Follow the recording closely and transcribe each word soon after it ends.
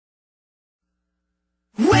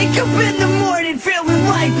Wake up in the morning feeling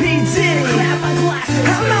like P. Diddy. Grab my glasses,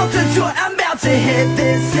 I'm out the door, I'm about to hit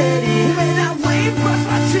this city. When I leave, brush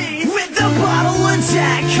my teeth with a bottle of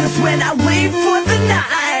Jack. Cause when I leave for the night,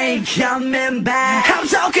 I ain't coming back. I'm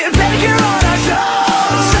talking Baker on our show.